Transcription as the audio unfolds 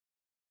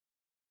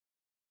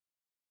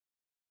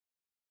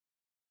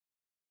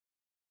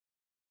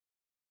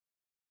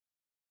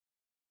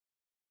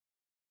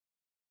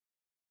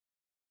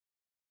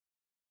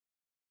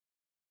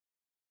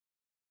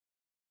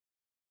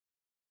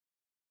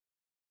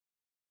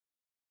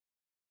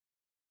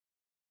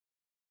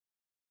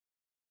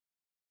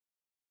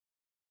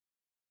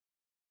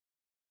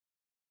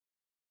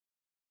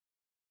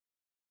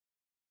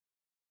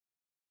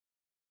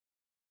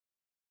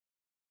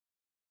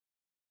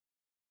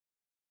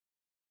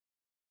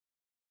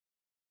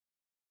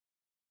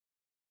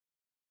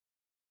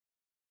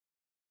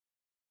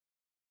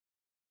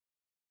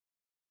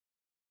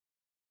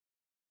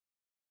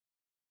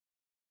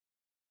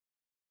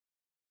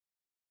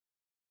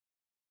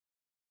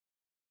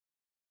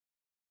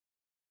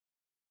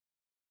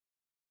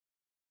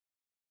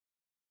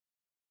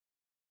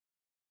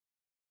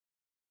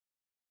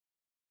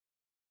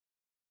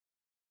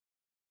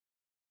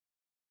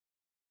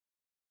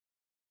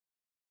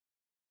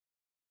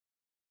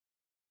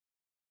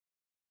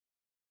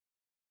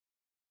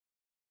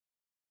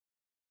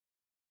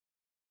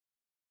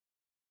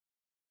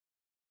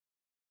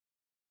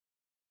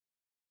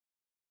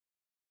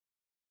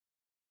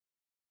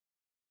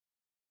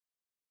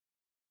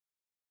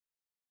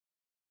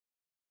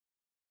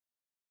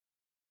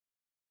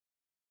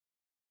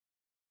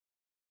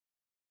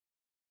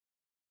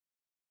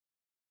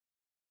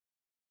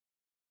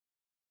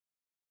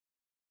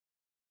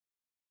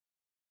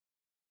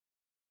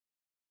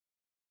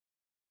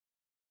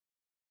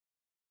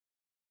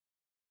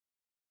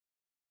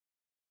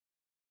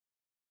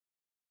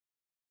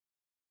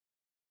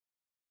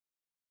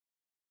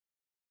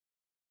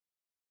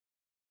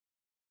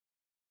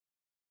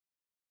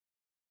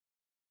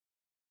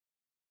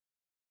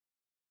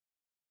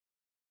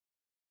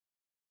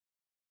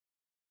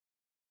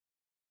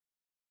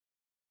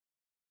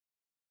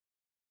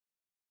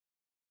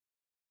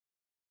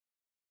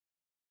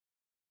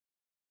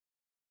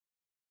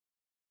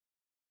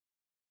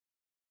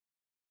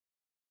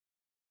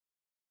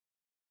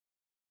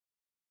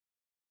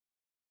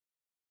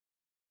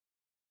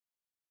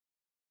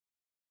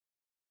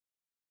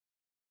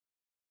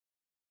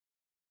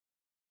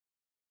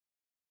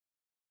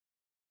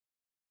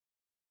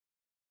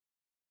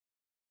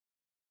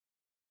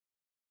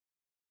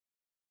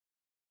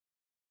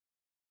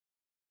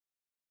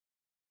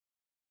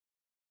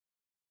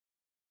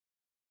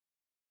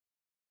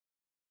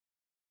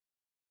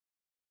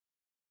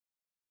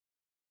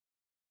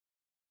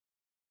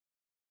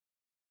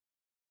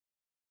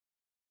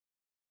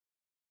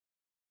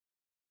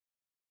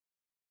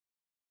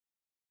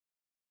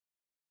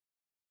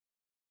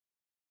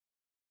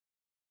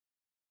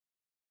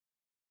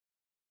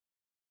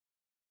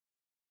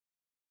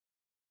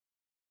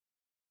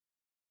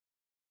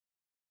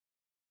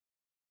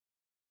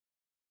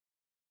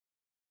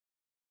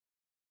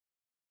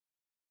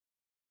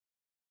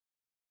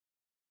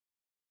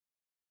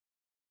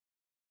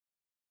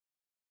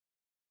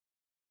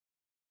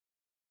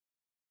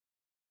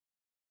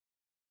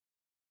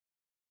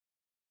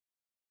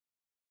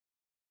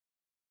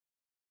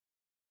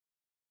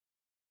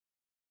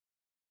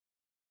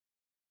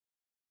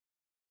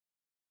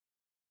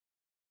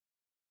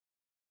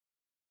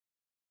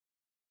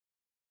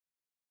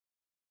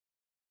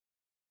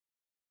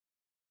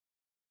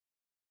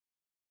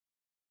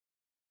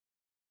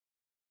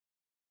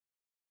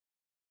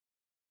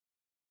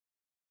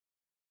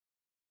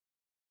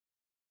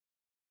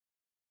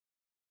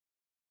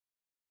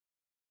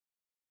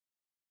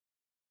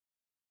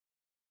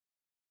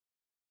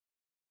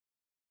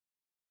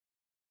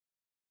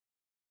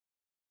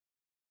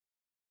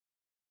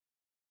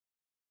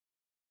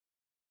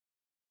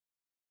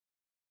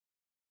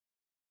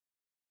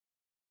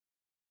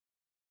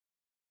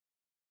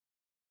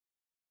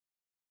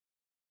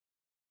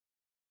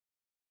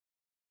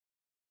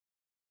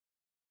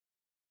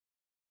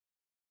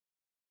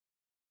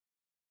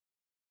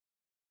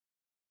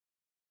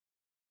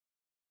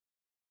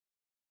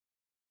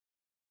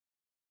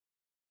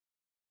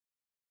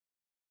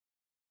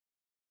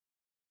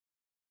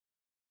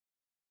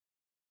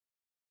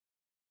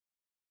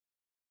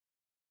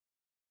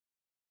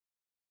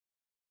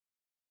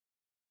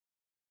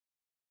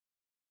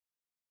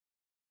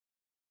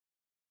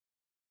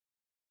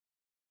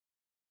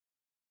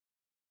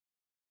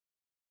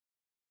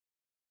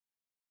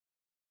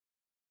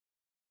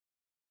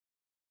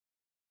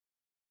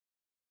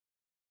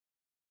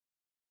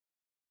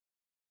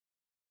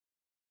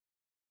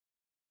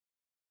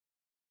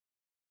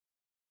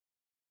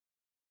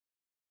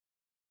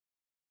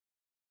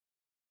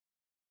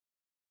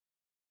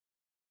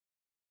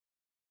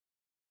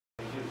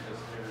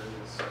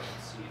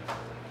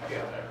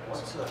Yeah.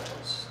 What's that?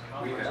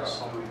 We have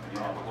somebody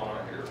on the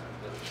line here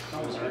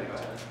that was very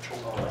bad. I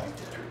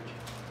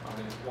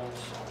mean, it won't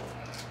solve.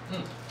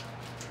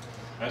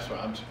 That's why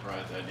I'm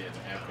surprised that didn't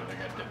happen. They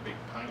got that big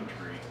pine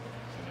tree,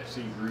 and I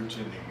see roots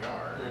in the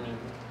yard.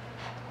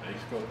 They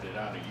scoped it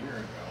out a year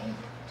ago.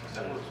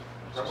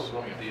 That was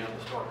going to be on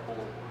the start board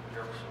with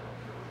Jefferson.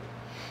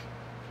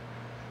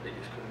 They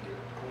just couldn't get it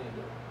cleaned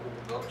up,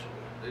 opened up, so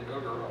they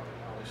dug her up.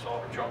 They saw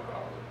a chunk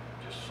out of it,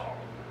 just solid.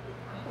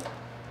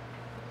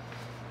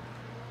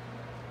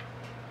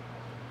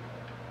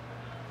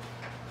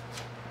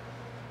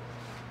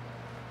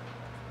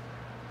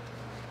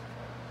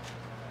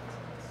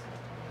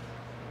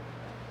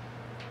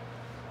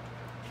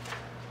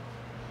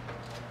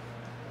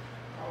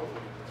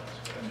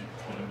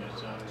 Clean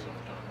this out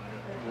sometime.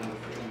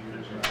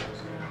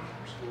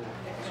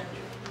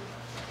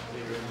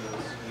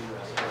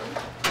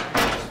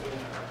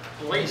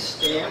 Please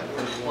stand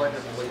for the pledge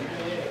of allegiance.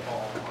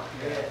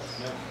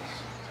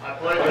 I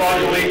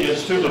pledge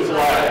allegiance to the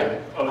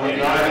flag of the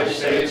United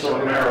States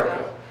of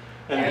America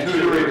and to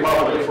the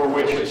republic for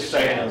which it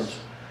stands,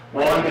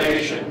 one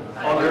nation,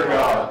 under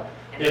God,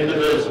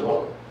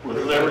 indivisible, with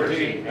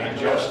liberty and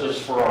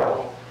justice for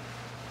all.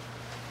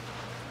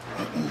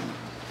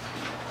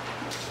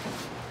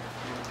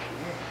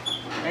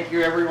 Thank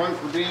you everyone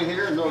for being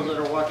here and those that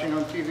are watching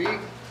on TV.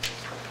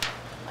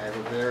 I have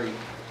a very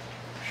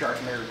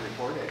sharp marriage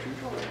report as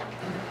usual.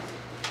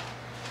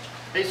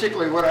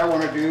 Basically what I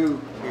want to do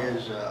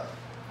is I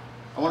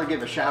want to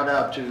give a shout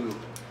out to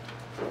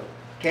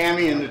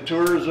Tammy and the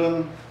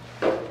Tourism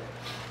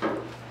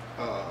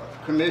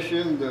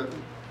Commission. The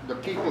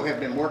people have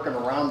been working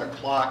around the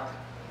clock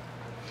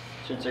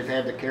since they've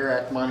had the CARE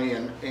Act money,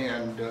 and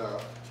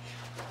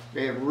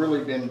they have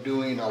really been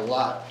doing a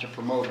lot to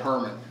promote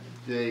Herman.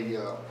 They've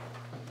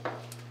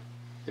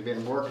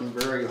been working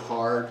very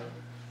hard.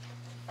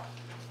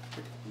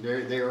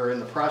 They are in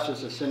the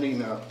process of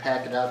sending a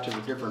packet out to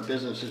the different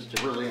businesses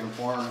to really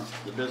inform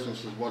the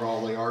businesses what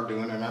all they are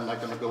doing, and I'm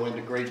not going to go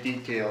into great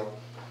detail.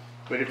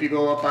 But if you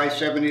go up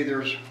I-70,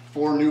 there's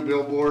 4 new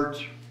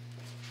billboards.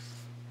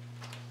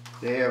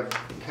 They have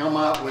come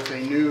out with a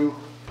new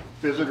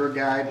visitor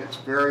guide that's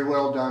very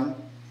well done.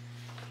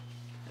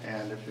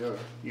 And if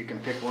you can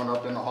pick one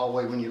up in the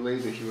hallway when you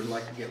leave if you would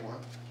like to get one.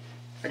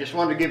 I just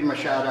wanted to give them a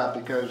shout out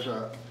because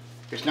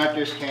it's not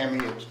just Tammy,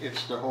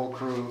 it's the whole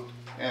crew.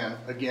 And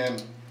again,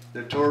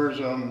 the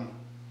Tourism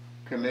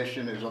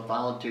Commission is a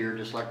volunteer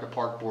just like the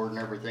Park Board and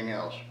everything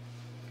else.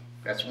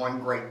 That's one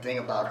great thing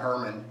about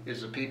Herman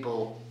is the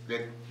people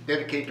that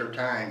dedicate their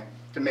time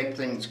to make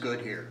things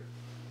good here.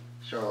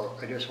 So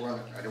I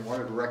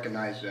wanted to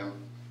recognize them.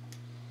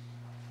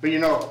 But you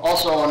know,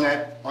 also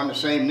on the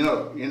same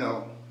note, you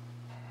know,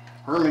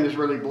 Herman is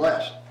really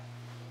blessed.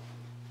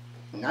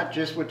 Not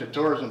just with the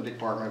tourism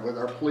department, with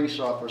our police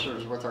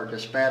officers, with our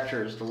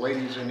dispatchers, the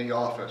ladies in the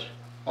office,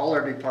 all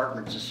our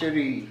departments, the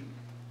city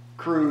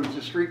crews,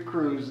 the street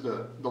crews,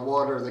 the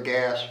water, the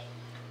gas,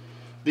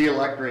 the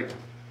electric.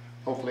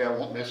 Hopefully I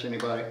won't miss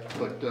anybody.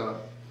 But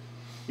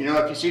you know,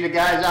 if you see the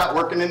guys out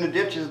working in the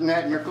ditches and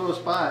that and you're close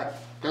by,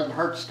 it doesn't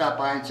hurt to stop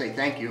by and say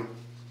thank you.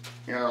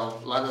 You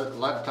know, a lot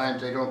of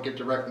times they don't get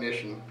the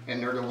recognition,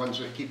 and they're the ones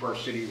that keep our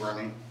city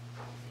running.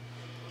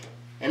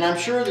 And I'm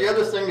sure the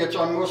other thing that's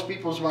on most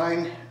people's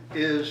mind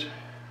is,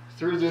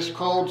 through this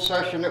cold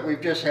session that we've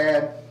just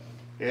had,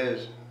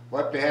 is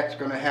what the heck's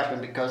going to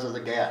happen because of the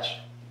gas.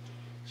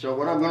 So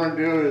what I'm going to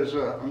do is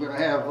I'm going to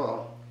have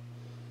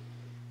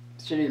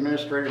City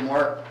Administrator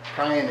Mark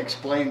try and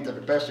explain to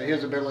the best of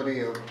his ability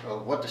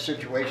of what the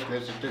situation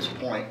is at this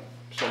point.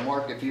 So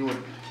Mark, if you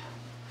would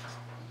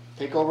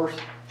take over.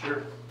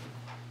 Sure.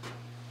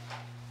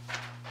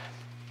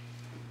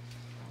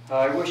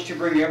 I wish to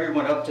bring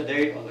everyone up to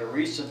date on the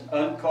recent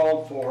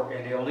uncalled for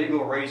and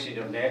illegal raising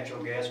of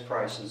natural gas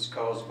prices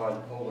caused by the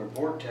polar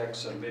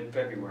vortex of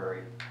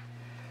mid-February.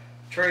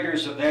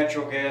 Traders of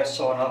natural gas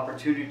saw an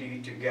opportunity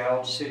to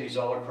gouge cities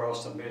all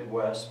across the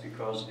Midwest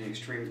because of the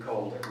extreme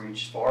cold that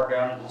reached far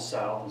down into the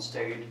south and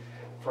stayed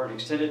for an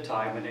extended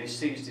time, and they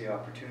seized the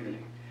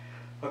opportunity.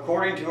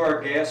 According to our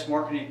gas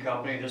marketing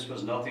company, this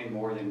was nothing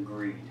more than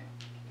greed.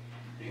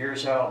 And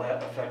here's how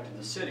that affected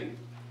the city.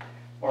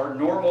 Our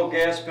normal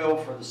gas bill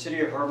for the city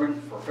of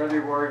Herman for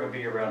February would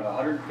be around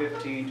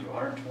 $115,000 to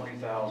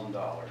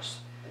 $120,000.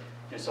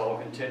 It's all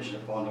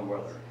contingent upon the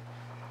weather.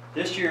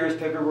 This year's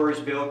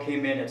February's bill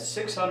came in at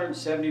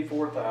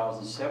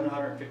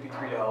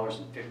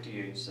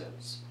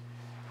 $674,753.58,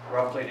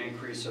 roughly an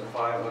increase of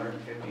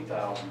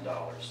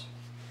 $550,000.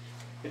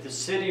 If the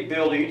city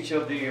billed each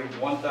of the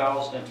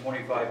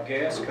 1,025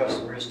 gas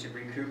customers to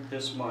recoup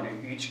this money,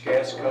 each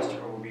gas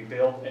customer will be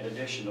billed an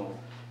additional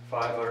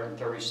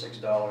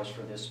 $536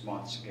 for this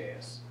month's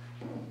gas.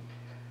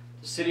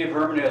 The city of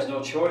Herman has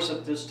no choice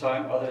at this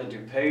time other than to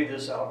pay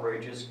this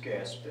outrageous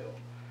gas bill.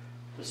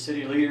 The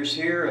city leaders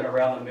here and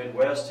around the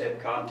Midwest have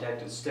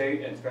contacted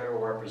state and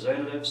federal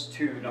representatives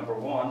to, number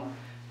one,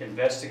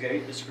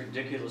 investigate this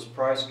ridiculous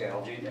price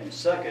gouging, and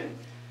second,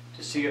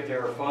 to see if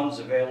there are funds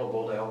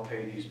available to help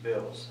pay these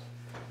bills.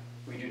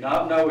 We do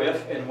not know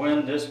if and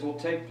when this will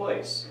take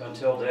place.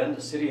 Until then,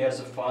 the city has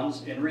the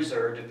funds in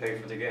reserve to pay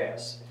for the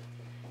gas.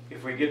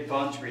 If we get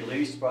funds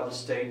released by the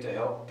state to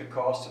help the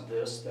cost of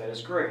this, that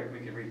is great. We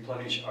can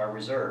replenish our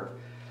reserve.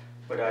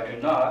 But I do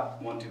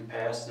not want to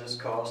pass this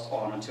cost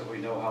on until we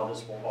know how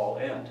this will all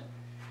end.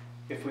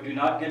 If we do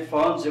not get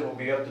funds, it will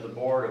be up to the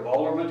Board of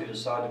Aldermen to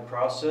decide the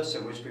process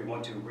in which we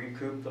want to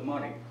recoup the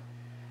money.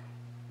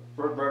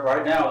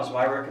 Right now, it's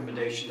my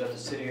recommendation that the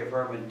city of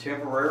Herman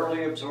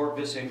temporarily absorb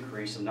this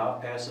increase and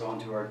not pass it on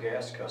to our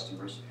gas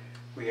customers.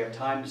 We have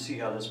time to see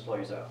how this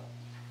plays out.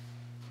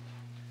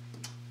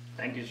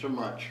 Thank you so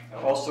much.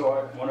 Also,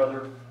 one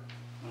other,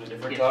 on a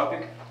different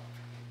topic,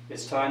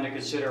 it's time to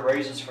consider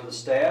raises for the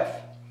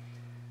staff.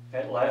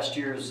 At last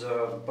year's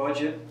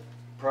budget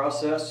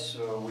process,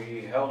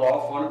 we held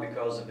off on it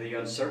because of the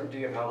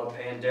uncertainty of how the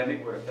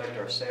pandemic would affect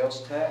our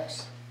sales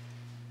tax.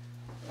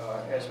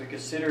 As we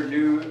consider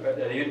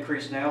the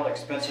increase now,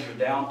 expenses are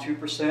down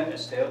 2%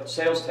 and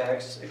sales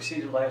tax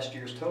exceeded last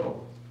year's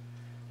total.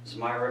 This is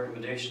my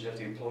recommendation that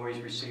the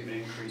employees receive an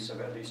increase of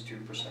at least 2%.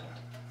 And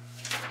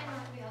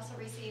we also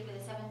received the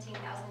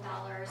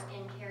 $17,000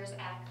 in CARES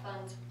Act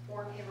funds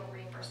for payroll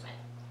reimbursement,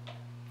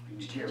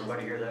 Did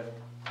everybody hear that?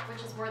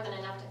 which is more than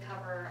enough to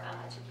cover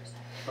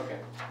 2%. Okay.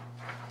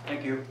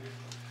 Thank you.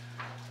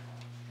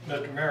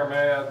 Mr. Mayor, may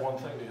I add one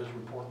thing to his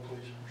report,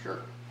 please? Sure.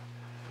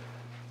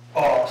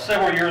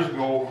 Several years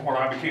ago, when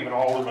I became an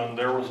alderman,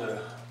 there was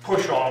a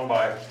push on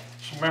by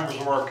some members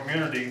of our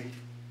community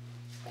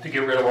to get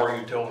rid of our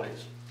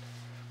utilities.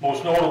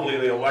 Most notably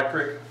the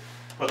electric,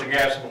 but the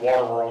gas and the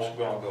water were also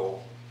going to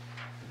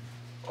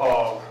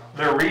go.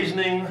 Their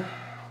reasoning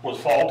was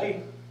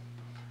faulty.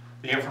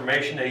 The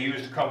information they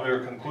used to come to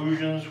their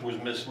conclusions was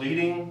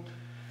misleading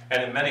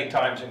and in many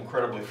times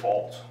incredibly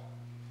false.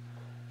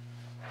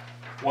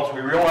 Once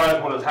we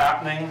realized what was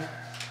happening,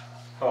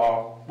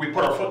 we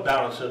put our foot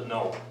down and said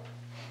no.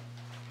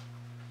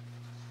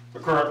 The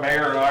current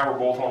mayor and I were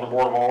both on the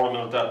Board of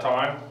Aldermen at that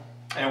time,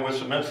 and with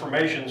some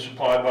information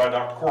supplied by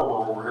Dr.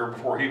 Korber over here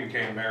before he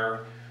became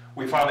mayor,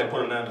 we finally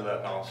put an end to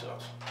that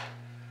nonsense.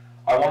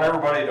 I want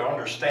everybody to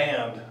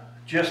understand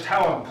just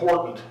how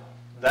important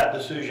that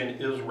decision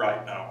is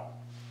right now.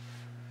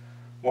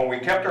 When we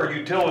kept our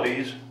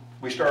utilities,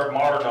 we started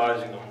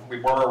modernizing them. We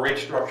brought our rate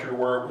structure to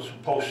where it was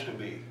supposed to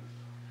be.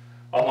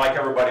 Unlike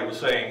everybody was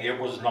saying, it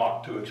was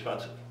not too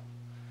expensive.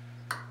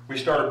 We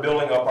started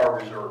building up our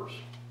reserves.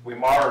 We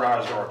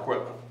modernized our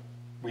equipment.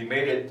 We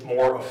made it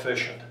more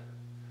efficient.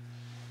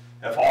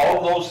 If all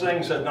of those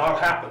things had not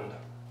happened,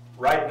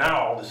 right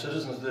now, the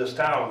citizens of this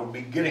town would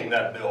be getting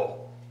that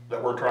bill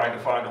that we're trying to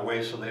find a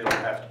way so they don't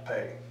have to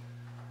pay.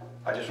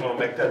 I just want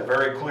to make that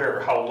very clear,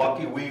 how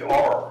lucky we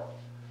are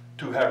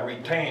to have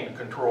retained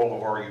control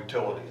of our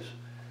utilities.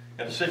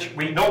 And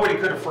nobody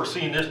could have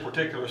foreseen this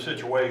particular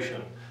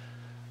situation,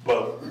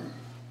 but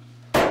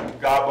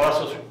God bless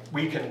us,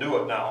 we can do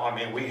it now. I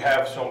mean, we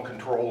have some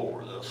control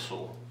over this,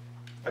 so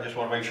I just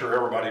want to make sure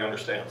everybody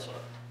understands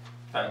that.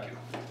 Thank you.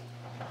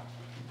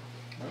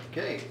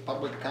 Okay,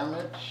 public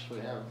comments. We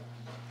have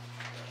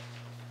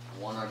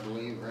one, I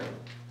believe, right?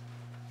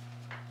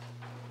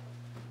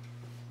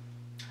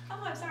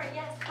 Oh, I'm sorry,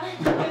 yes.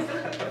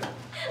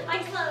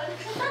 Mike Sloan.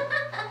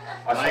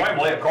 I saw him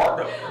lay a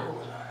card up.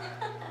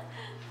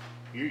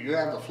 You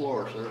have the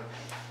floor, sir.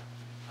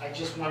 I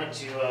just wanted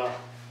to,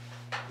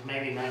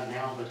 maybe not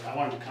now, but I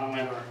wanted to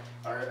comment,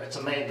 or it's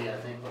a maybe, I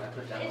think, when I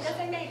put down. It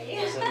doesn't maybe.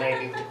 It's a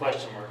maybe with a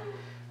question mark.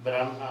 But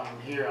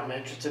I'm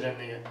interested in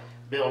the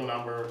bill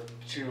number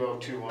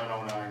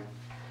 202109.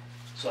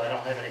 So I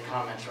don't have any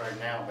comments right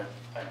now, but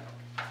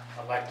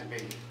I'd like to be,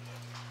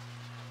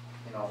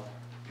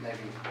 maybe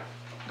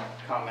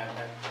comment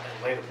at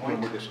a later When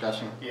point. we're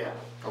discussing. Yeah,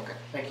 Okay.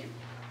 thank you.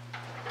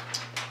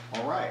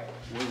 All right,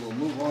 we will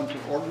move on to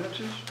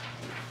ordinances.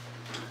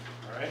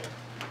 All right.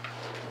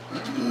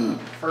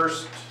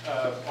 First,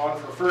 on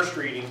for first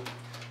reading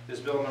is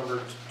bill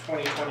number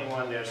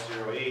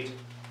 2021-08.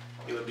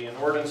 It would be an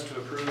ordinance to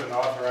approve and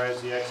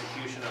authorize the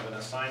execution of an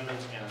assignment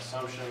and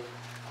assumption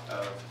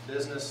of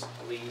business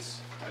lease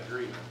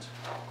agreement.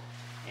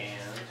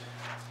 And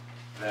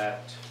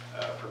that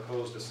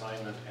proposed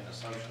assignment and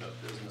assumption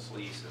of business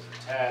lease is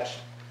attached.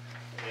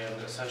 And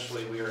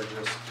essentially we are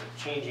just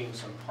changing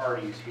some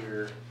parties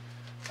here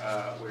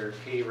where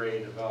K-Ray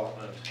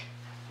Development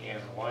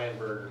and the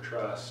Weinberger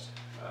Trust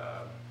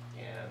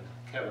and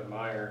Kevin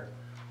Meyer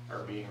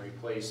are being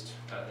replaced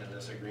in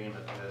this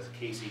agreement with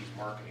Casey's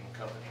Marketing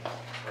Company.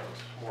 So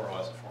it's more or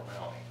less a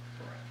formality.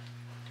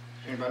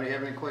 Anybody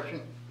have any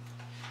question?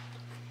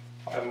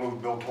 I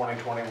move Bill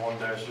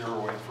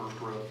 2021-08 first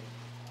read.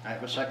 I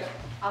have a second.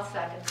 I'll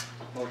second.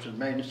 Motion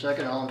made and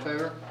second. All in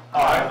favor?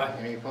 Aye.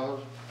 Any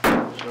opposed?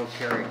 So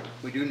carried.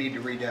 We do need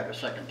to read that a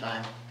second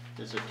time.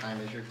 Is it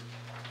time issue?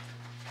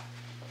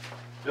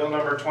 Bill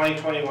number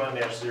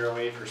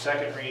 2021-08 for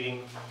second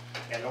reading,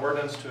 an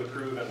ordinance to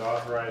approve and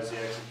authorize the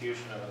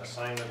execution of an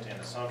assignment and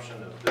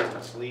assumption of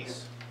business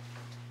lease.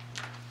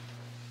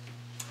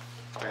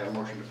 I have a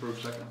motion to approve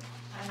second.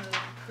 I move to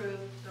approve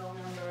bill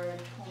number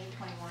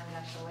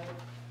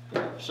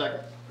 2021-08.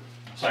 Second.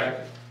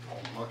 Second.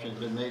 Motion's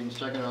been made and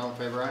seconded. All in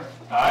favor, aye?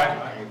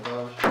 Aye. Any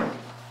opposed?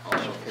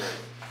 Also carried.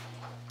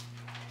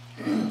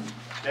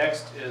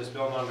 Next is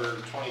bill number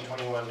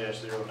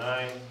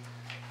 2021-09,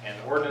 an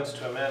ordinance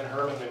to amend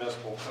Herman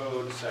Municipal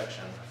Code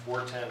section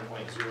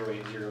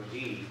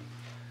 410.080D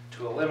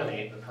to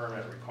eliminate the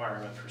permit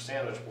requirement for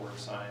sandwich board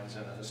signs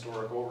in the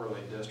historic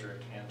overlay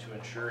district and to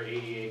ensure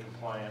ADA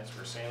compliance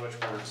where sandwich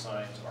board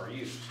signs are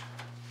used.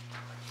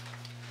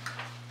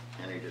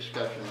 Any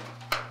discussion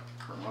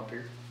from up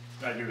here?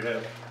 I do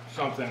have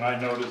something I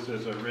noticed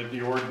as I read the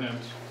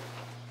ordinance.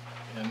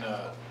 And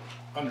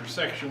under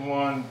section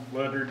 1,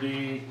 letter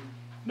D,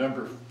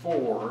 number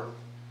 4,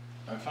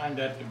 I find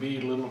that to be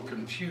a little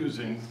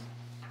confusing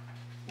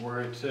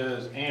where it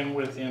says, and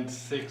within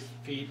 6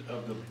 feet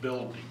of the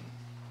building.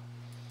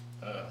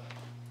 The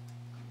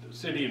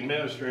city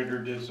administrator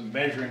did some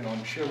measuring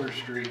on Schiller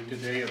Street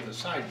today of the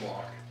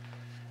sidewalk.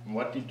 And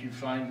what did you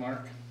find,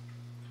 Mark?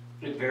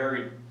 It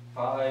varied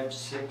 5,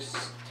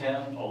 6,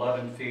 10,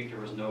 11 feet. There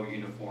was no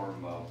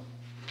uniform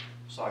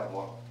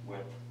sidewalk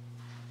width.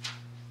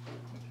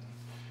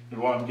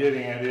 And what I'm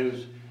getting at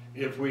is,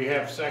 if we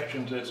have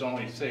sections that's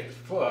only 6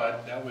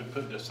 foot, that would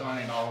put the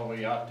sign all the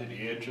way out to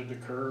the edge of the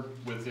curb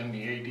within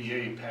the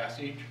ADA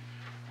passage.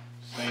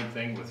 Same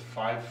thing with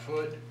 5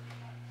 foot.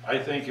 I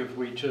think if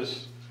we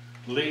just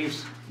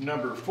leave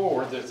number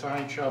 4, the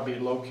sign shall be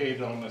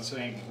located on the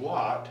same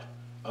lot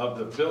of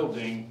the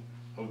building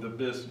of the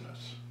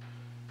business.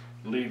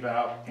 Leave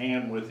out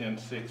and within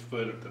 6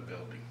 foot of the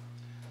building.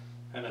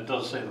 And it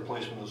does say the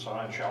placement of the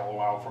sign shall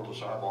allow for the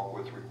sidewalk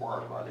width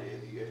required by the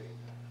ADA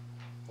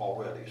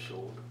already,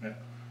 so. Yeah.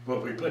 But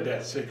if we put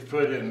that 6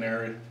 foot in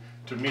there,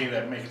 to me,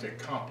 that makes it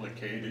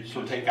complicated.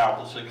 So take out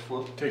the 6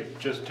 foot?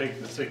 Just take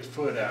the 6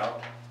 foot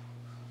out.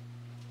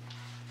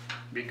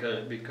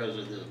 Because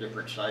of the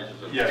different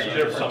sizes of. Yes,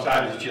 different sometimes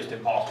sizes. it's just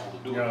impossible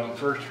to You do know, it. on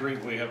First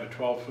Street, we have a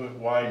 12-foot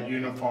wide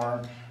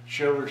uniform.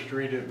 Schiller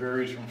Street, it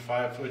varies from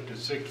 5 foot to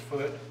 6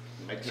 foot.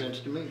 Makes sense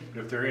to me.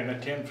 If they're in a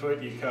 10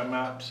 foot, you come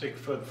out 6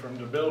 foot from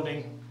the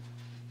building,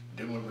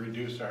 then we'll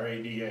reduce our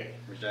ADA.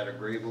 Is that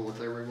agreeable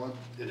with everyone?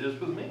 It is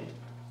with me.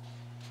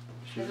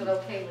 Is it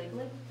okay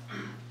legally?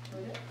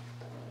 Would it?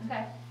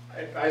 Okay.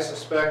 I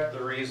suspect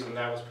the reason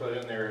that was put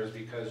in there is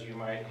because you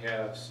might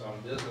have some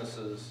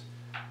businesses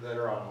that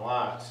are on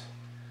lots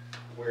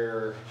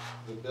where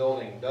the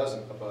building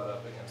doesn't abut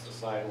up against the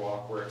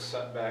sidewalk, where it's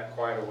set back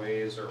quite a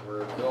ways, or where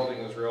the building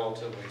is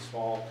relatively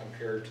small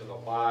compared to the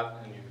lot,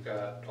 and you've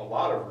got a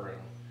lot of room.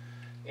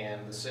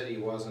 And the city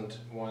wasn't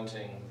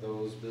wanting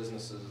those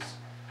businesses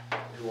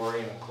who are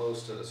even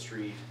close to the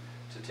street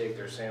to take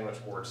their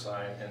sandwich board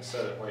sign and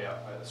set it way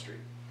out by the street.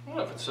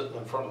 Well, if it's sitting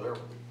in front of their,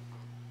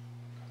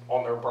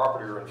 on their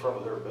property or in front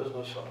of their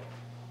business,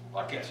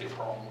 I can't see a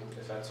problem with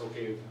it. If that's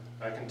okay,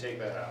 I can take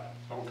that out.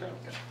 Okay.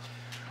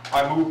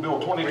 I move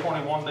Bill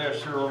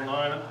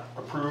 2021-09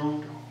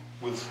 approved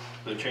with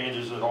the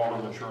changes that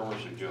Alderman Sherman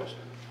suggested.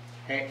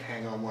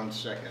 Hang on one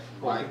second.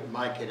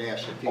 Mike had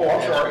asked if he Oh, could I'm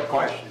ask sorry. a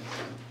question.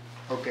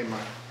 Okay, Mike.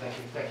 Thank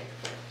you, thank you.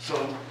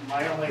 So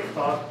my only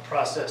thought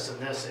process in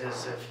this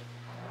is if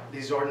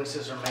these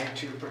ordinances are made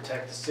to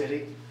protect the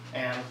city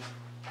and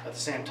at the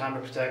same time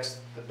it protects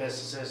the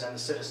businesses and the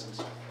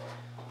citizens.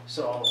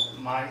 So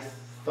my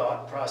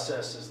thought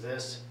process is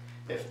this: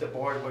 if the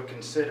board would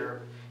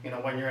consider,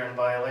 when you're in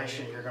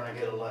violation, you're gonna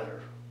get a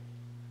letter.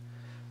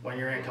 When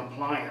you're in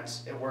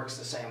compliance, it works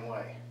the same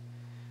way.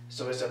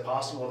 So is it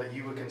possible that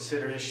you would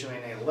consider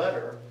issuing a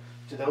letter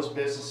to those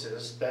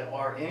businesses that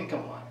are in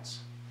compliance?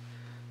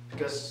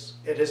 Because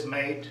it is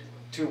made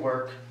to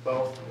work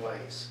both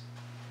ways.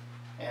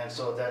 And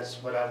so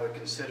that's what I would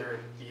consider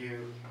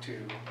you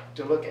to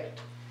look at,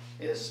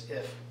 is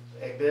if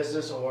a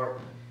business or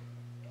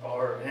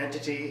an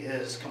entity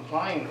is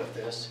complying with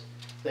this,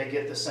 they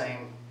get the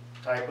same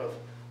type of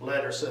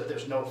letter so that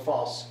there's no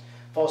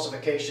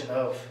falsification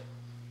of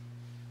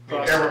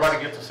process.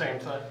 Everybody gets the same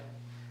thing?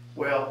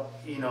 Well,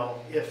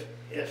 if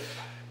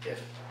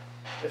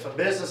a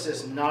business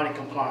is not in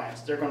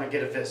compliance, they're gonna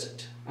get a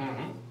visit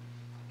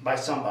by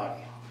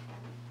somebody.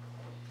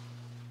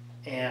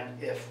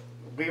 And if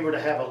we were to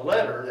have a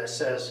letter that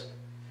says,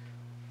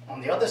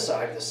 on the other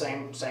side, the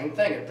same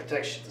thing, it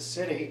protects the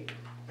city,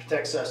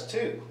 protects us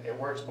too. It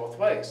works both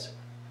ways.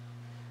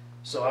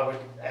 So I would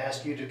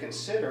ask you to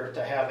consider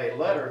to have a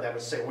letter that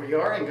would say,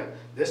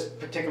 this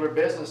particular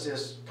business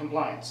is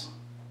compliance.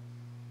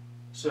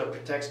 So it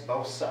protects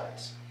both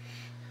sides.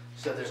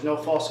 So there's no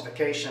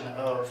falsification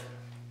of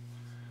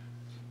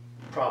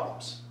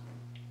problems.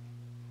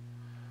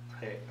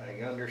 I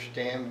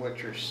understand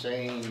what you're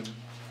saying.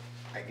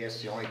 I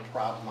guess the only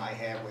problem I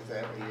have with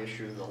that, we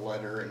issue the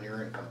letter and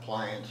you're in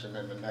compliance, and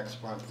then the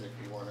next month, if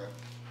you wanna,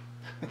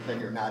 then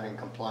you're not in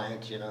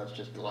compliance, it's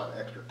just a lot of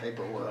extra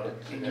paperwork.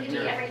 You can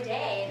do it every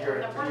day, and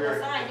You're- in front of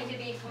the sign, you could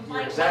be you're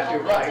compliant exactly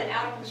with all right. and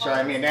out of compliance. So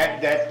I mean,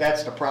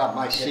 that's the problem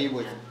I see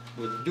with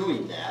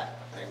doing that.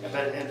 I mean,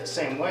 But in the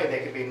same way, they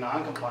could be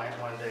non-compliant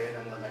one day and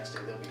then the next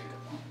day they'll be in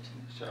compliance.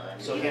 So, I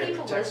mean, So Do again, you it keep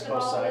a protects list of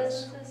both all the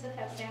sides. businesses that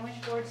have sandwich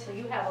boards? So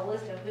you have a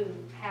list of who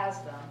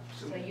has them,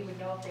 so you would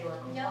know if they were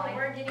No,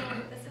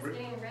 compliant? this is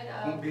getting rid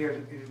Won't of. be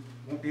it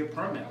won't be a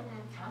permit.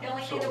 The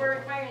only thing that we're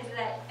requiring is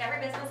that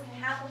every business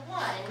can have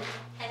one,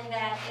 and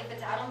that if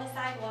it's out on the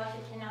sidewalk,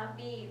 it cannot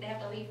be, they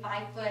have to leave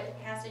 5-foot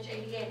passage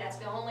ADA. That's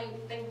the only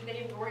thing they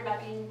didn't worry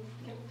about being,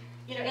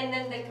 you know, and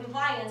then the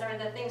compliance are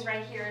the things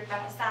right here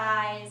about the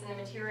size and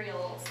the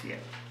materials, yeah.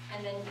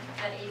 and then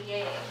that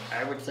ADA.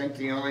 I would think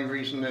the only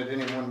reason that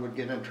anyone would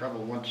get in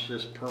trouble once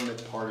this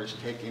permit part is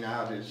taken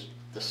out is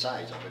the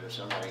size of it. If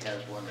somebody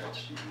has one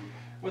that's,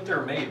 But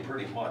they're made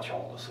pretty much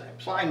all the same.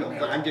 well, I know,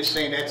 but I'm just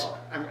saying that's,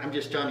 I'm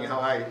just telling you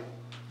how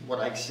what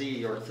I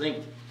see or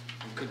think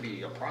could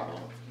be a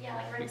problem. Yeah,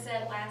 like Rick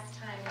said last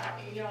time,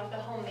 you know, the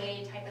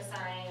homemade type of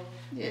sign.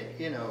 Yeah,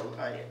 you know,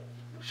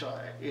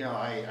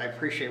 I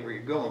appreciate where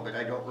you're going, but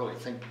I don't really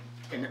think,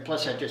 and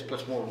plus that just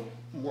puts more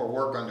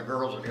work on the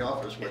girls in the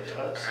office with It it.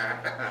 does.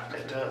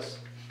 It does.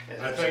 It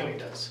I absolutely think-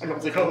 does. I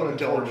don't think I'm gonna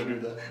tell them to do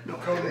that. The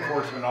code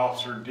enforcement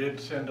officer did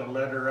send a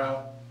letter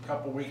out a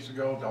couple weeks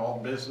ago to all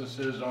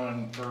businesses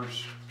on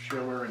First,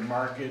 Schiller, and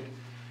Market,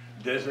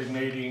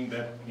 designating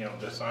that, you know,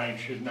 the sign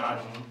should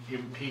not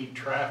impede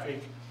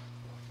traffic.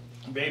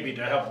 Maybe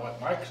to help what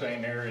Mike's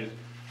saying there is,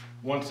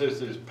 once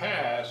this is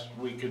passed,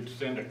 we could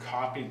send a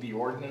copy of the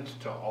ordinance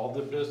to all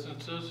the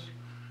businesses,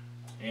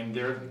 and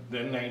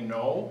then they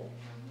know.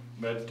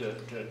 But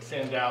to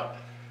send out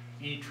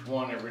each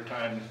one every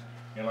time,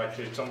 you know, like I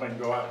said, somebody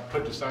go out and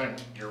put the sign,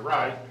 you're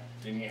right,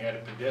 then you had a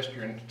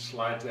pedestrian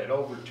slides that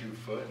over 2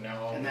 foot, now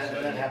all of And a that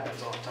sudden.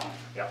 happens all the time.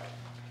 Yeah.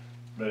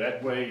 But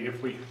that way,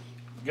 if we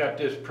got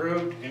this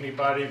proved,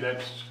 anybody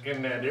that's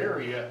in that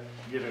area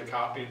get a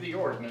copy of the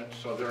ordinance,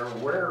 so they're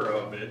aware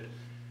of it.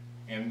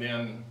 And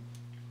then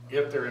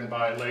if they're in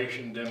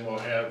violation, then we'll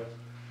have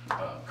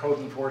code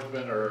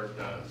enforcement or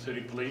the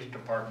city police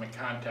department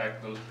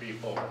contact those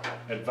people,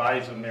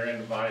 advise them they're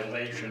in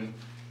violation,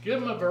 give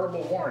them a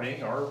verbal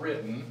warning or a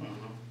written,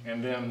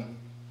 and then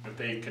if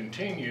they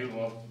continue,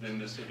 well, then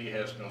the city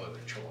has no other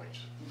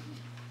choice.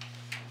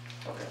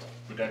 Okay,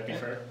 Would that be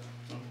fair?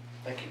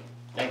 thank you.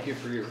 Thank you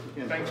for your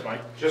input. Thanks,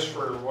 Mike. Just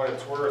for what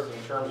it's worth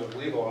in terms of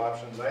legal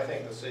options, I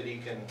think the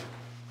city can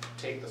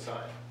take the sign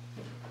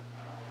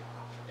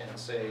and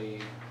say,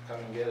 come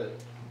and get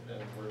it, and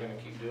we're gonna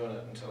keep doing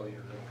it until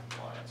you're in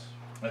compliance.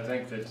 I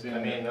think that's in.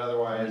 I mean,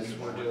 otherwise,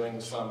 we're doing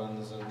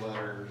summons and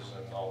letters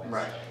and all these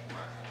Right. things.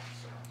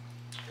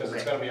 Because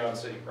it's Okay. gonna be on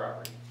city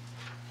property.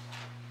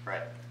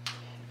 Right.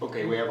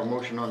 Okay, we have a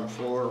motion on the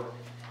floor.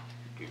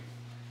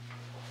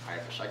 I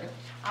have a second.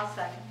 I'll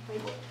second,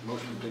 please.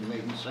 Motion's been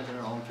made and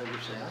seconded. All in favor,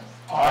 say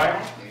aye.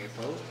 Aye. Any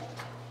opposed?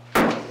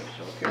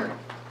 So carried.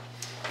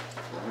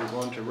 We'll move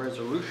on to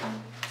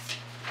resolution.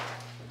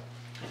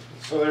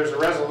 So there's a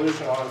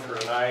resolution on for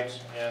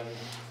tonight, and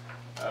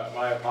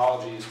my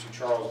apologies to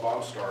Charles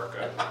Baumstark.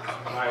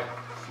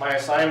 My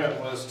assignment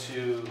was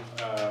to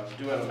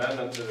do an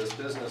amendment to this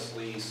business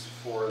lease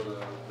for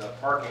the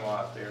parking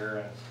lot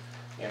there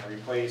and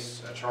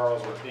replace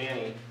Charles with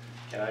Danny.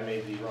 And I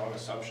made the wrong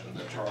assumption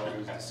that Charles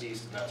was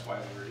deceased, and that's why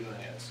we were doing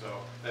it. So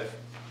if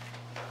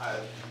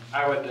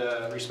I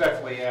would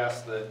respectfully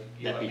ask that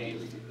you let me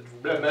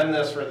amend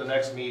this for the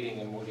next meeting,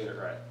 and we'll get it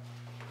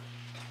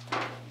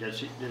right. Does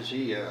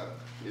he,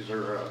 is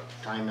there a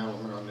time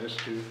element on this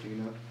too, do you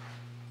know?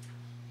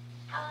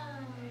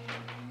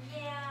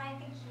 Yeah, I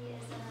think he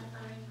is in a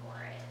hurry for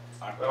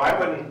it. Well,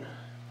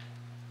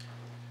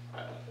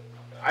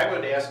 I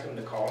would ask him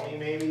to call me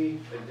maybe.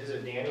 Is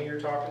it Danny you're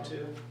talking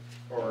to?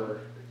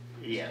 Or,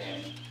 Yes.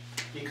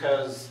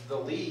 because the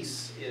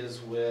lease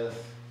is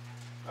with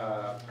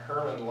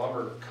Herman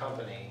Lumber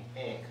Company,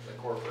 Inc., the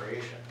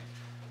corporation.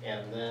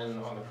 And then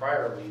on the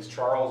prior lease,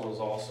 Charles was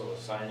also a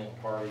signing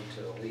party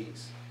to the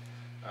lease.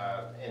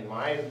 In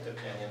my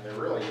opinion, there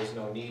really is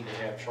no need to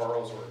have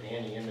Charles or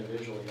Danny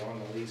individually on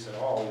the lease at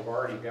all. We've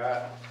already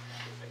got,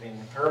 I mean,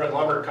 Herman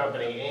Lumber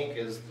Company, Inc.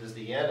 is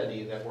the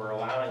entity that we're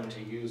allowing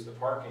to use the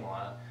parking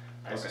lot.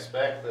 I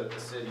suspect that the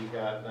city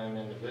got them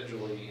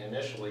individually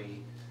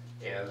initially,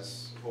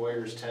 as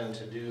lawyers tend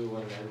to do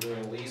when they're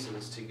doing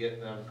leases, to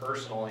get them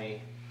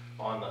personally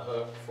on the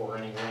hook for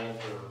any rent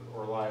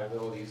or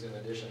liabilities in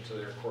addition to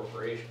their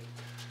corporation.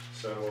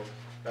 So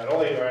not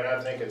only do I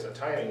not think it's a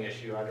timing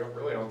issue, I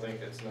really don't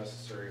think it's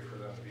necessary for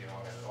them to be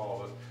on it at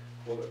all,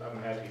 but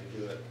I'm happy to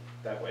do it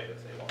that way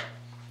if they want.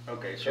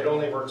 Okay, It so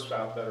only works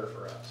out better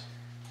for us.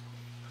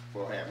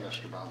 we'll have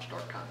Mr.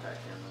 Baumstark contact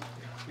him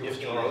then.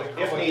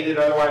 If needed,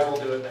 otherwise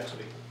we'll do it next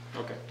week.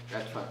 Okay,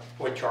 that's fine.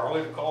 Would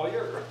Charlie call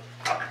you?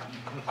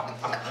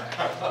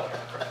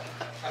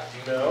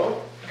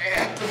 No?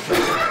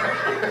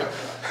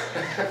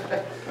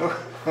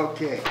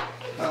 Okay,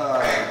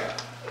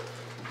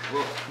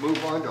 we'll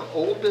move on to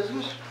old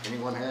business.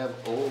 Anyone have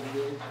old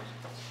business?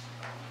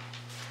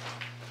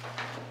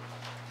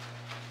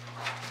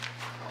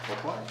 Awful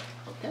quiet.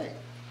 Okay.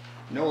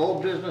 No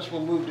old business,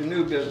 we'll move to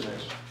new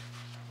business.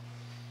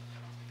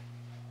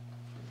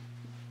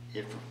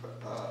 If,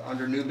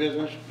 under new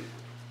business,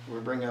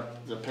 we'll bring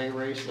up the pay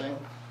raise thing.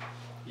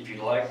 If you'd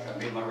like, I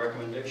made my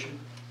recommendation.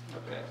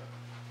 Okay.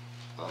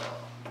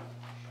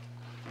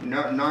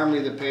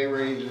 Normally the pay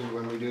raises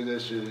when we do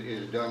this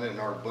is done in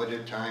our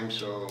budget time,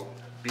 so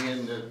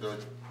being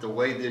the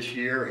way this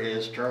year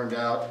has turned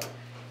out,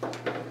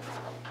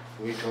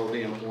 we told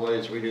the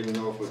employees we didn't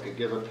know if we could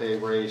give a pay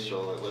raise,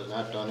 so it was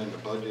not done in the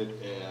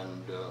budget,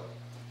 and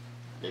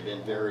they've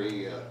been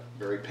very,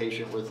 very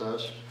patient with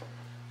us.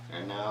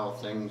 And now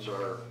things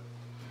are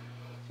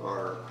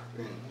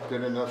in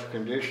good enough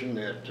condition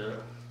that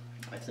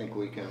I think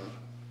we can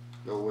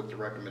go with the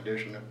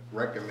recommendation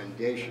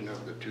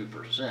of the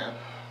 2%,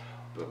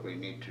 but we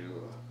need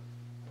to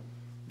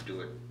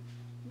do it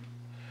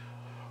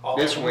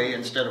this way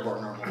instead of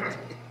our normal way.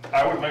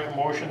 I would make a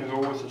motion to go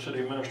with the city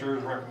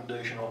administrator's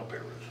recommendation on the pay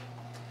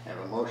raise. Have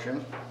a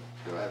motion.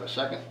 Do I have a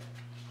second?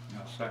 No,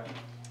 second.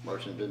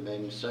 Motion's been made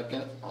and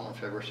second. All in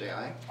favor say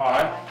aye.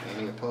 Aye.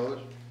 Any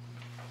opposed?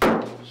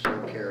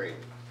 So carried.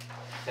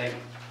 Thank you.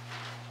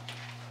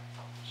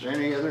 Is there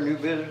any other new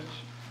business?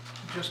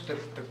 Just the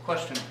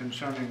question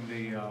concerning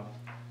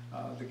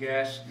the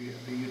gas,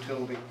 the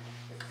utility,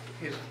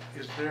 is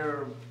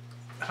there,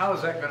 how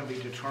is that going to be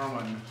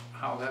determined,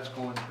 how that's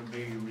going to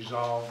be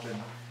resolved, and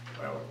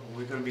are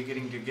we going to be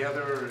getting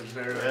together, or is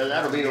there?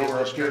 That'll be over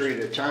a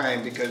period of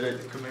time because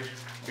The commission?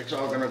 it's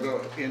all gonna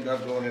end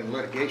up going in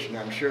litigation,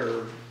 I'm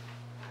sure.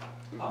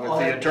 I'll With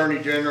the have-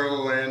 Attorney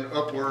General and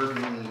upward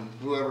and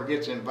whoever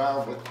gets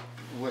involved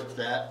with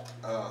that.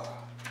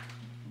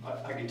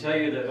 I can tell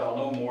you that I'll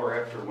know more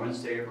after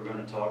Wednesday. We're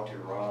going to talk to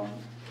Ron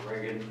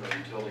Reagan from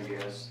Utility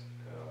Gas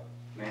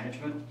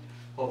Management.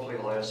 Hopefully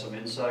he'll have some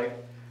insight,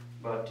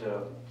 but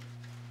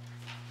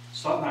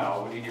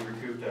somehow we need to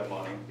recoup that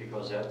money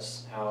because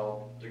that's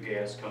how the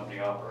gas company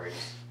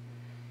operates.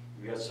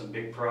 We've got some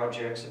big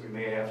projects that we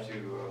may have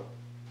to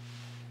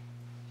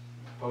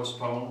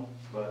postpone,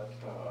 but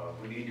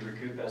we need to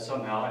recoup that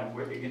somehow,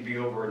 and it can be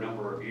over a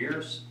number of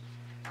years.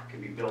 It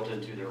can be built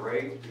into the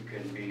rate, it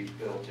can be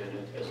built in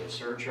it as a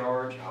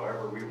surcharge,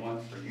 however we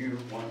want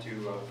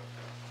to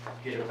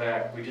get it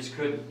back. We just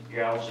couldn't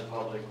gouge the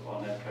public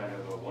on that kind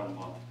of a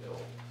 1-month bill.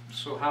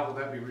 So how will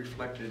that be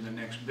reflected in the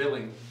next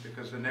billing?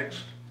 Because the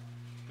next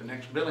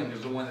billing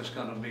is the one that's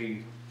going to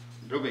be,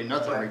 There'll be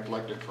nothing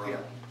reflected from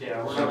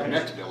Yeah, we're the gonna,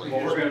 next billing.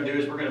 what we're gonna do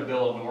is we're gonna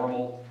bill a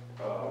normal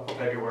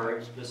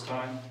February this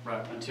time.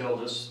 Right. Until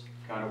this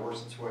kind of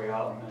works its way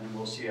out, and then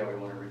we'll see how we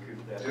want to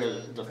recoup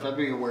that. The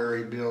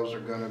February bills are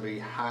gonna be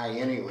high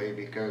anyway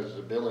because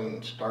the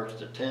billing starts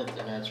the 10th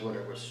and that's when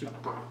it was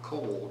super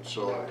cold,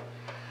 so.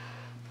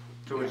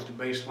 so is the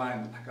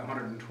baseline like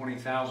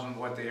 120,000,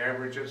 what the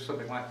average is,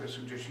 something like this,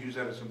 and just use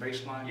that as a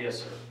baseline?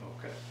 Yes, sir.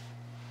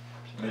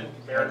 Okay.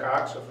 Mayor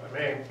Cox, if I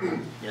may,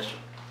 Yes, sir.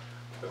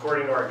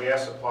 according to our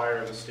gas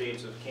supplier, the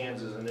states of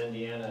Kansas and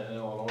Indiana and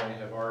Illinois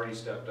have already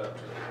stepped up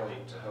to the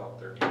plate to help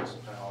their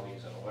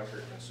municipalities and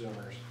electric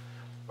consumers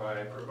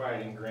by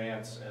providing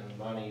grants and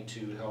money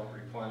to help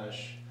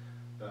replenish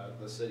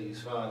the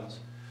city's funds.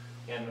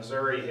 And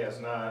Missouri has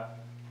not,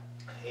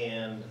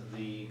 and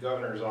the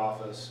governor's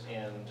office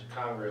and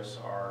Congress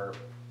are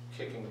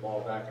kicking the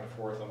ball back and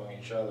forth among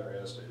each other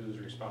as to whose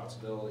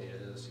responsibility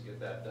it is to get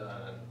that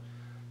done.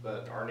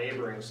 But our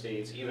neighboring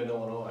states, even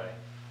Illinois,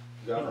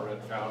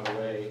 government found a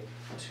way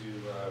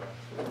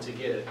to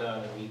get it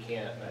done, and we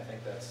can't, and I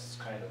think that's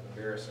kind of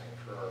embarrassing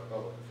for our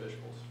public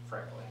officials,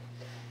 frankly.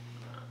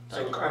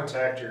 So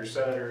contact your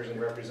senators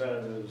and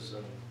representatives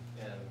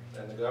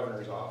and the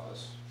governor's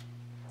office.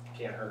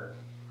 Can't hurt.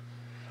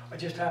 I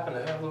just happen to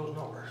have those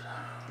numbers.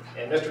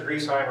 And Mr.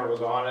 Griesheimer was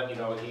on it, you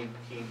know, he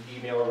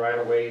emailed right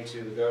away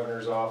to the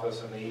governor's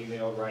office, and they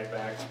emailed right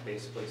back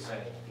basically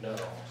saying no,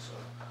 so.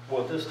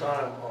 Well, at this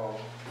time,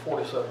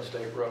 47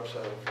 state reps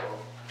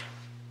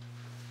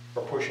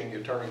are pushing the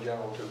Attorney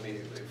General to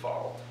immediately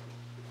file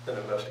an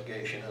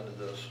investigation into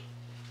this.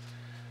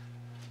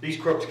 These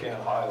crooks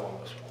can't hide on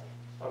this one.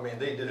 I mean,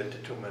 they did it to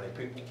too many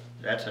people.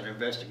 That's an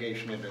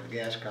investigation into the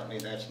gas company,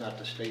 that's not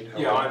the state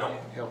help. Yeah, I know.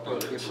 Help But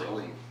us get it's,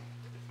 relief.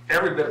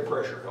 Every bit of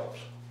pressure helps.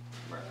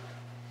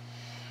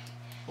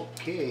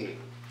 Okay,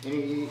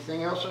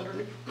 anything else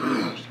under,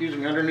 excuse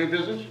me, under new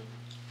business?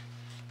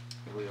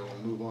 We'll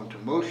move on to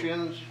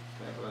motions.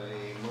 Have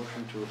a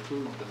motion to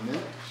approve the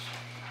minutes.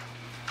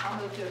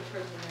 I'll move to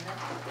approve the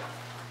minutes.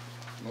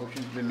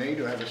 Motion's been made,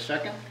 do I have a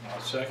second?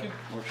 I'll second.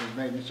 Motion's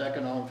made and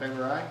second, all in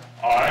favor, aye?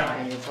 Aye.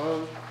 Any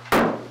opposed?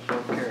 So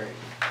carried.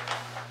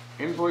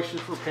 Invoices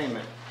for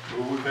payment.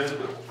 Move we pay the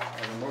bill. I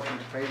have a motion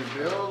to pay the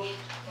bills.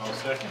 I'll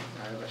second.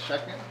 I have a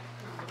second.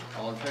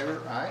 All in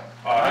favor, aye?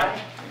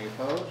 Aye. Any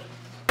opposed?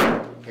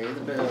 Pay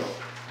the bill.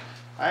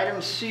 Item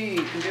C,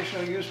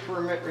 conditional use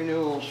permit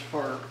renewals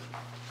for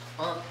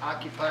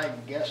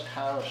unoccupied guest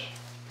house.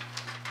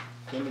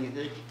 Timmy,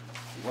 you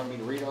want me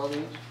to read all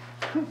these?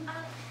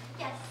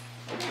 Yes.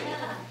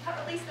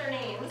 I'll release their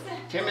names.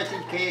 Timothy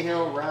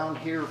Cahill, Round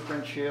Here,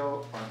 French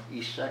Hill, on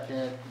East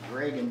Second.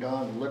 Greg and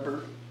Don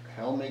Lippert,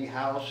 Helmig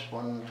House,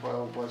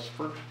 112 West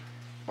First.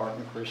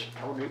 Barton Chris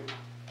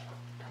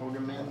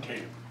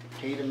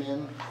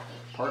Tateman,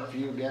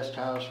 Parkview Guest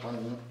House,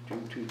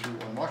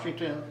 12221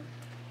 Washington.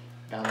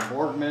 Donna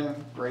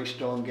Boardman,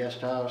 Greystone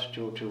Guest House,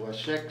 202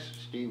 West 6th.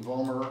 Steve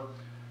Vollmer,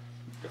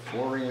 the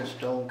Florian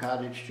Stone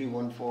Cottage,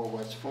 214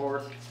 West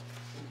 4th.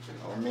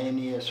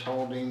 Arminius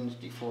Holdings,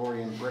 the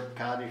Florian Brick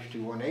Cottage,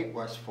 218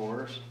 West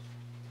 4th.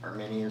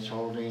 Arminius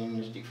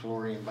Holdings, the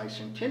Florian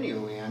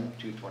Bicentennial Inn,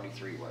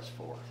 223 West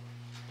 4th.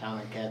 Tom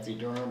and Kathy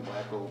Durham,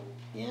 Black Oak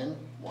Inn,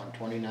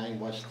 129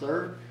 West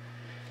 3rd.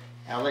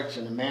 Alex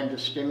and Amanda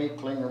Stimmy,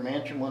 Klinger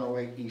Mansion,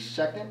 108 East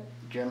 2nd.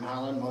 Jim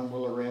Holland, One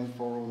Willer Inn,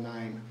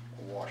 409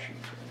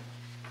 Washington.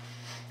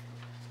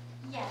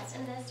 Yes,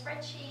 and the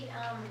spreadsheet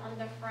on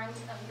the front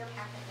of your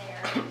packet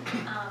there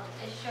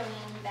is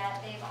showing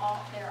that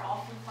they're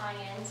all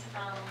compliant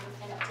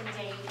and up to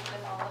date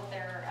with all of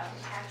their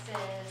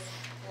taxes,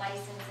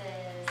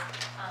 licenses,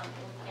 and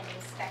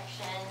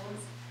inspections.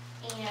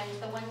 And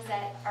the ones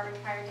that are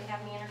required to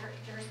have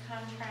managers'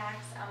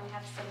 contracts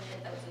have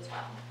submitted those as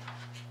well.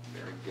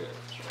 Very good.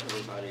 So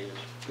everybody is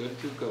good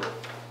to go.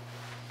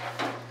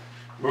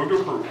 Move to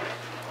approve.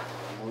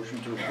 Motion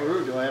to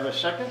approve. Do I have a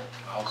second?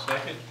 I'll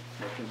second.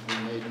 Motion's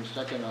been made and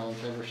second. All in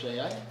favor say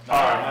aye.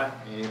 Aye.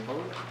 Any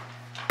opposed?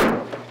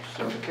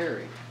 So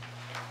carried.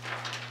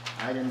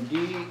 Item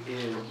D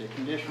is the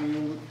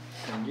conditional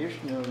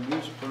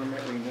use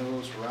permit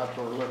renewals for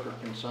outdoor liquor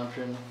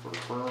consumption for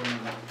Fern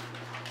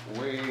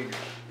Wade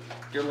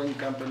Distilling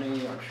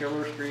Company on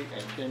Schiller Street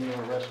and Tin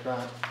Mill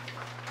Restaurant,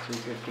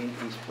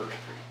 315 East First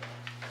Street.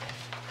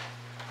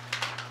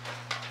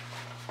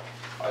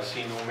 I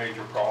see no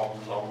major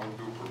problems, I'll move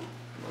to approve.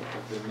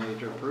 Motion's been made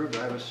to approve. Do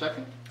I have a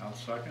second? I'll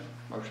second.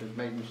 Motion's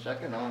made and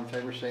second. All in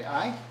favor say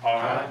aye.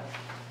 Aye.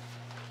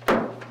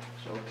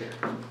 So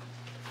carried.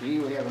 D,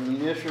 we have a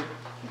municipal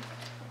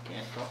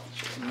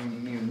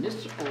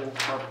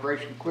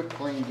corporation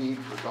quitclaim deed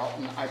for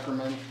Dalton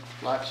Eicherman,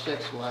 Lot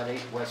 6, Lot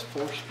 8, West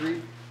 4th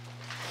Street.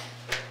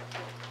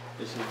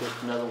 This is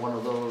just another one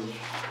of those,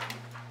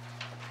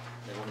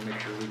 they want to make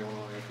sure we don't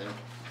own anything.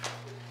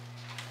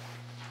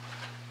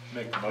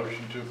 Make a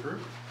motion to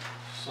approve.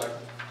 Second.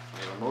 We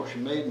have a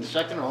motion made and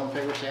second. All in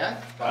favor say aye.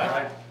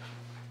 Aye.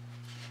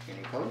 Any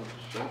opposed?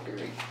 So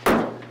carried.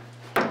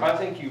 I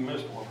think you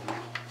missed one.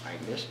 I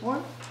missed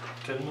one?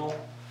 Tin Mill?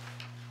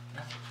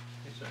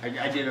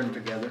 I did them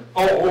together.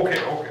 Oh, okay,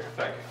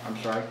 thank you. I'm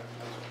sorry.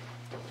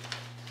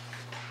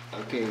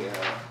 Okay,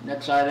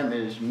 next item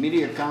is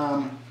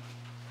Mediacom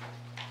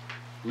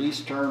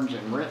lease terms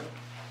and rent.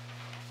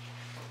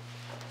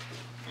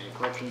 Any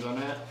questions on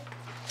that?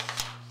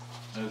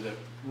 Is it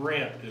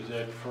rent, is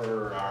that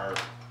for our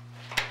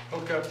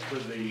hookup for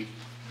the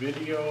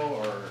video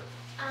or?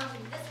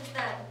 This is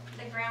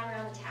the ground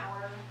around the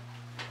tower.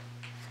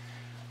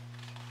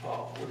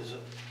 What is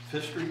it,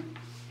 Fifth Street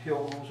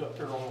Hill goes up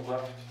there on the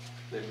left?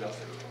 They've got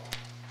their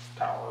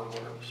tower or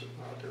whatever sitting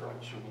right there, I'm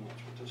assuming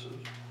that's what this is.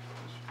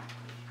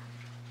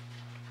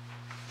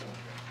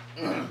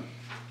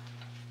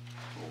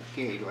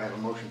 Okay, do I have a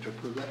motion to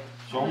approve that?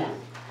 So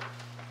moved.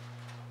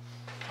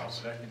 I'll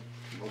second.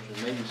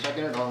 Motion made and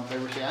seconded. All in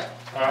favor say aye.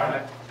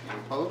 Aye. Any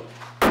opposed?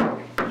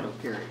 So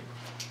carried.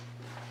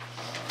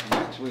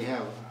 Next we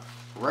have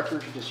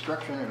records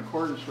destruction in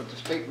accordance with the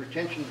state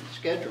retention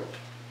schedule.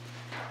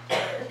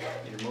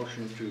 Need a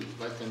motion to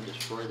let them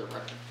destroy the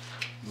records.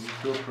 Move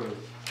to approve.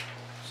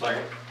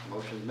 Second.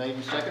 Motion made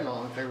and seconded.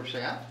 All in favor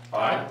say aye.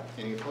 Aye.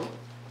 Any opposed?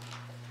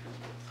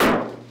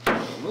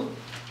 So moved.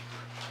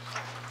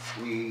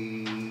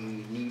 We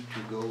need to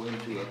go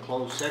into a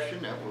closed session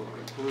that will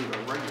conclude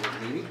our regular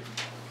meeting.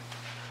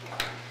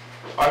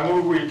 I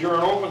move we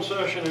adjourn open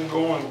session and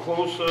go in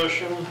closed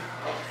session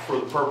for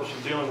the purpose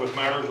of dealing with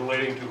matters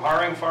relating to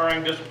hiring,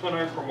 firing,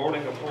 disciplining,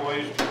 promoting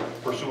employees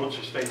pursuant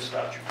to state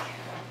statutes.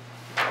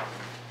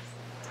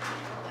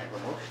 I have a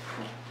motion.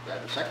 Do I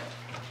have a second?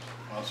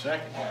 I'll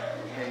second.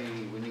 Okay,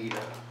 we need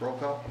a roll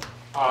call.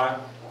 Aye.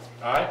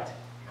 Aye?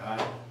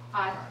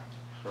 Aye.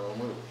 So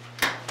moved.